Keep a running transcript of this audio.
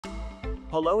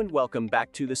Hello and welcome back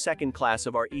to the second class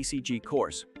of our ECG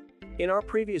course. In our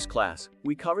previous class,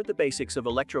 we covered the basics of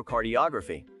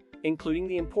electrocardiography, including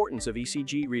the importance of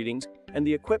ECG readings and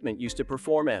the equipment used to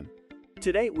perform them.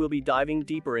 Today we'll be diving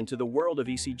deeper into the world of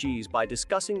ECGs by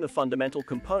discussing the fundamental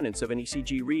components of an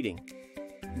ECG reading: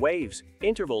 waves,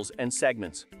 intervals, and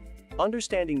segments.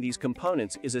 Understanding these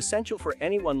components is essential for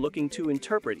anyone looking to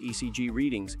interpret ECG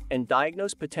readings and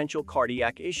diagnose potential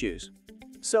cardiac issues.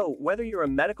 So, whether you're a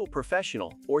medical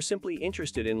professional or simply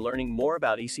interested in learning more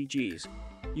about ECGs,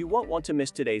 you won't want to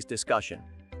miss today's discussion.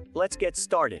 Let's get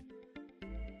started.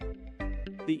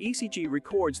 The ECG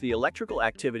records the electrical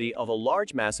activity of a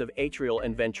large mass of atrial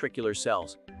and ventricular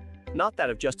cells, not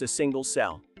that of just a single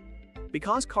cell.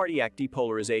 Because cardiac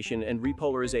depolarization and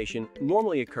repolarization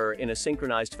normally occur in a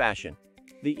synchronized fashion,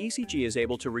 the ECG is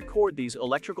able to record these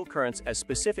electrical currents as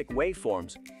specific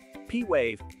waveforms: P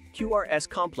wave, QRS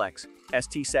complex,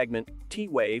 ST segment, T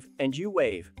wave, and U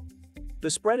wave. The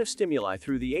spread of stimuli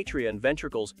through the atria and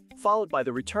ventricles, followed by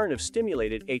the return of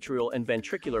stimulated atrial and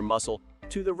ventricular muscle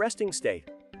to the resting state,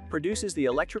 produces the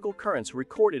electrical currents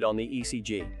recorded on the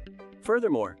ECG.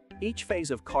 Furthermore, each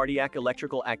phase of cardiac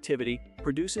electrical activity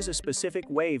produces a specific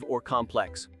wave or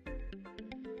complex.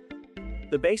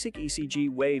 The basic ECG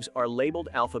waves are labeled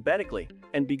alphabetically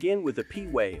and begin with the P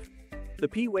wave. The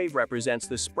P wave represents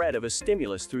the spread of a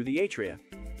stimulus through the atria,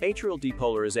 atrial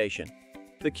depolarization.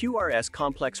 The QRS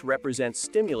complex represents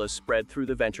stimulus spread through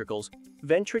the ventricles,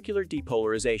 ventricular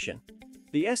depolarization.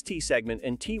 The ST segment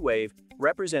and T wave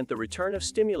represent the return of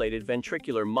stimulated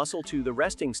ventricular muscle to the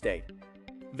resting state,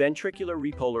 ventricular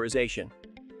repolarization.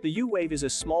 The U wave is a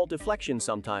small deflection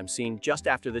sometimes seen just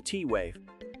after the T wave.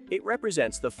 It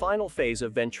represents the final phase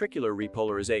of ventricular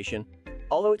repolarization,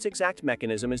 although its exact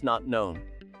mechanism is not known.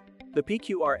 The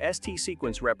PQRST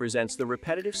sequence represents the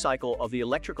repetitive cycle of the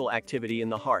electrical activity in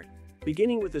the heart,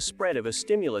 beginning with the spread of a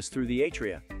stimulus through the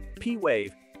atria, P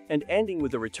wave, and ending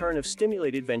with the return of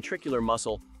stimulated ventricular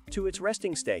muscle to its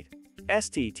resting state,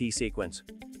 ST sequence.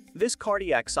 This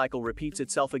cardiac cycle repeats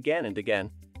itself again and again.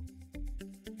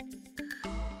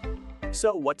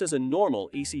 So what does a normal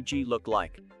ECG look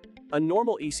like? A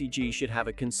normal ECG should have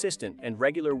a consistent and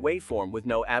regular waveform with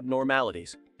no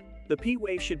abnormalities. The P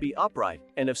wave should be upright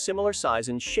and of similar size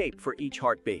and shape for each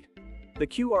heartbeat. The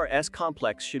QRS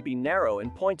complex should be narrow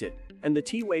and pointed, and the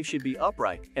T wave should be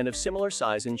upright and of similar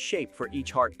size and shape for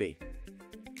each heartbeat.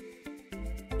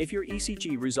 If your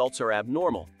ECG results are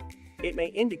abnormal, it may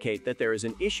indicate that there is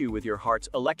an issue with your heart's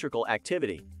electrical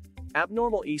activity.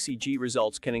 Abnormal ECG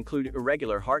results can include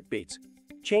irregular heartbeats,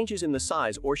 changes in the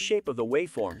size or shape of the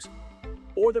waveforms,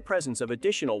 or the presence of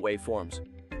additional waveforms.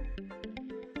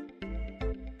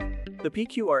 The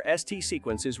PQRST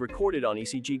sequence is recorded on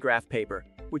ECG graph paper,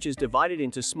 which is divided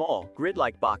into small,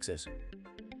 grid-like boxes.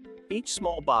 Each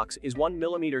small box is 1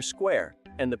 mm square,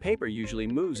 and the paper usually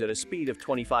moves at a speed of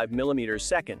 25 mm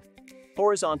second.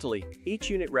 Horizontally,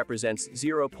 each unit represents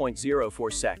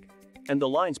 0.04 sec, and the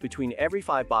lines between every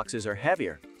 5 boxes are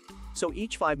heavier, so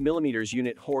each 5 mm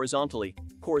unit horizontally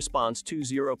corresponds to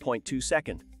 0.2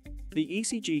 second. The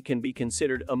ECG can be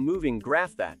considered a moving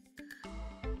graph that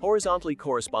horizontally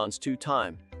corresponds to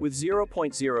time, with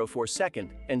 0.04 second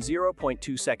and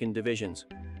 0.2 second divisions.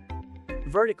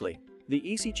 Vertically, the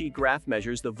ECG graph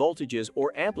measures the voltages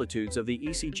or amplitudes of the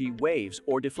ECG waves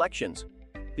or deflections.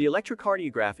 The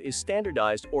electrocardiograph is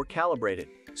standardized or calibrated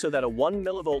so that a 1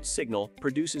 mV signal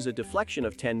produces a deflection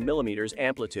of 10 mm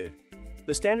amplitude.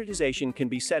 The standardization can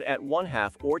be set at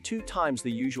 1/2 or 2 times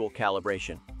the usual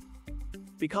calibration.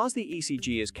 Because the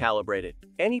ECG is calibrated,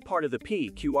 any part of the P,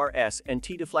 QRS, and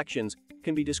T deflections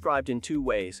can be described in 2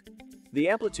 ways. The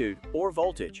amplitude, or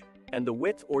voltage, and the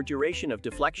width or duration of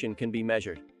deflection can be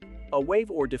measured. A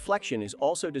wave or deflection is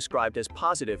also described as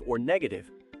positive or negative,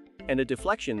 and a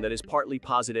deflection that is partly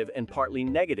positive and partly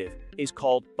negative is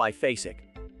called biphasic.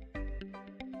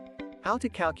 How to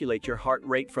calculate your heart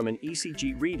rate from an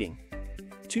ECG reading?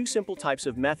 2 simple types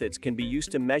of methods can be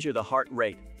used to measure the heart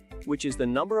rate, which is the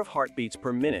number of heartbeats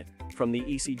per minute, from the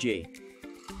ECG.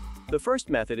 The first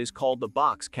method is called the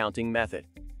box counting method.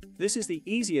 This is the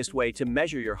easiest way to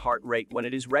measure your heart rate when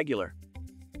it is regular.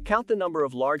 Count the number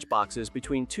of large boxes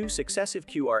between 2 successive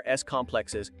QRS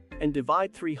complexes and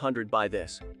divide 300 by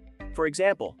this. For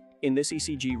example, in this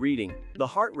ECG reading, the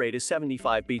heart rate is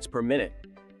 75 beats per minute,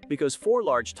 because 4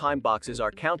 large time boxes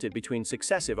are counted between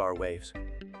successive R waves.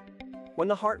 When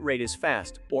the heart rate is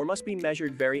fast, or must be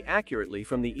measured very accurately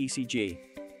from the ECG,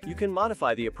 you can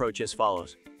modify the approach as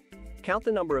follows. Count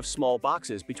the number of small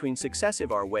boxes between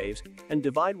successive R waves and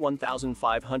divide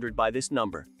 1,500 by this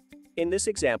number. In this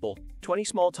example, 20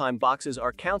 small time boxes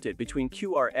are counted between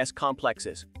QRS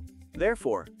complexes.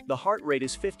 Therefore, the heart rate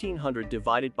is 1500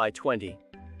 divided by 20,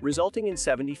 resulting in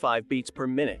 75 beats per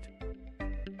minute.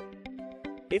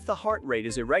 If the heart rate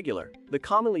is irregular, the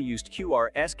commonly used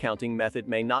QRS counting method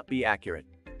may not be accurate.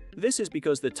 This is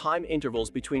because the time intervals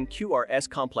between QRS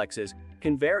complexes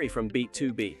can vary from beat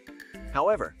to beat.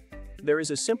 However, there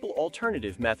is a simple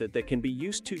alternative method that can be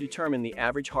used to determine the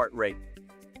average heart rate,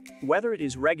 whether it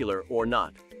is regular or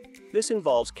not. This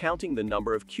involves counting the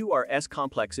number of QRS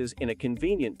complexes in a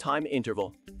convenient time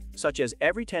interval, such as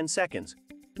every 10 seconds,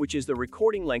 which is the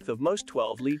recording length of most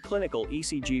 12-lead clinical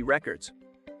ECG records.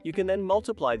 You can then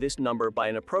multiply this number by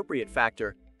an appropriate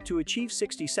factor to achieve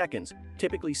 60 seconds,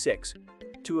 typically 6,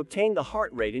 to obtain the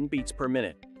heart rate in beats per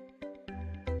minute.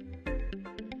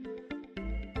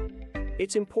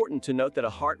 It's important to note that a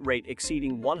heart rate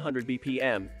exceeding 100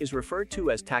 BPM is referred to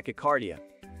as tachycardia,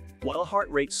 while a heart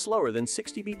rate slower than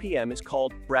 60 BPM is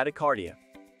called bradycardia.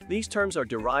 These terms are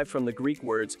derived from the Greek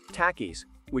words tachys,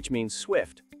 which means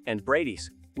swift, and bradys,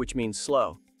 which means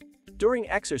slow. During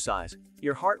exercise,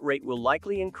 your heart rate will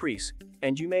likely increase,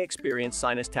 and you may experience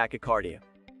sinus tachycardia.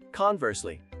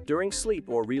 Conversely, during sleep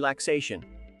or relaxation,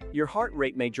 your heart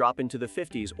rate may drop into the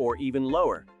 50s or even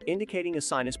lower, indicating a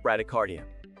sinus bradycardia.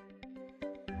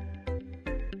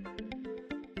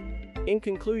 In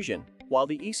conclusion, while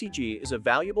the ECG is a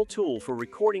valuable tool for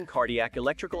recording cardiac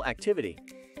electrical activity,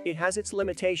 it has its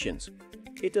limitations.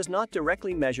 It does not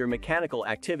directly measure mechanical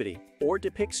activity or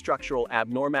depict structural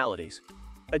abnormalities.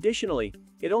 Additionally,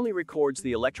 it only records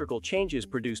the electrical changes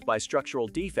produced by structural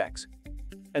defects,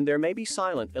 and there may be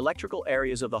silent electrical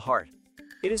areas of the heart.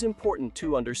 It is important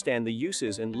to understand the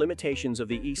uses and limitations of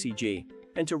the ECG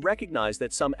and to recognize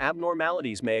that some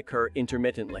abnormalities may occur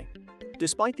intermittently.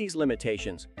 Despite these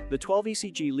limitations, the 12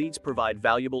 ECG leads provide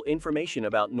valuable information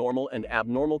about normal and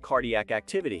abnormal cardiac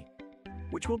activity,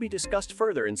 which will be discussed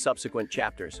further in subsequent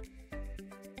chapters.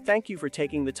 Thank you for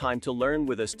taking the time to learn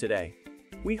with us today.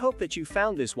 We hope that you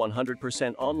found this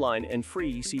 100% online and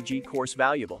free ECG course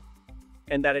valuable,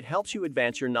 and that it helps you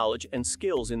advance your knowledge and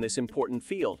skills in this important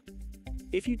field.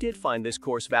 If you did find this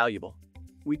course valuable,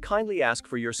 we kindly ask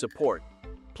for your support.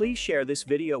 Please share this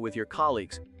video with your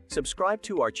colleagues, subscribe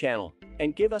to our channel,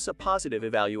 and give us a positive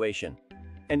evaluation.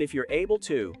 And if you're able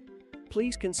to,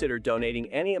 please consider donating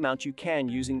any amount you can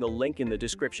using the link in the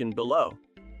description below.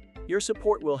 Your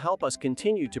support will help us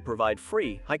continue to provide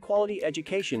free, high-quality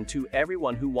education to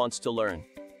everyone who wants to learn.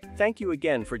 Thank you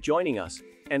again for joining us,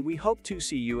 and we hope to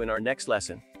see you in our next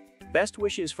lesson. Best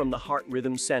wishes from the Heart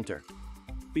Rhythm Center.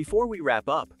 Before we wrap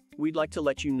up, we'd like to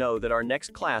let you know that our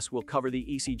next class will cover the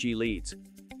ECG leads.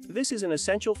 This is an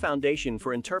essential foundation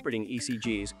for interpreting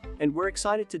ECGs, and we're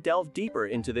excited to delve deeper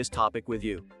into this topic with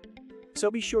you. So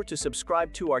be sure to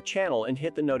subscribe to our channel and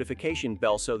hit the notification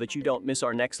bell so that you don't miss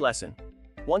our next lesson.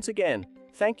 Once again,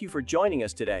 thank you for joining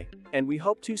us today, and we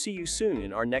hope to see you soon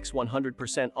in our next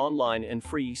 100% online and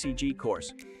free ECG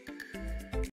course.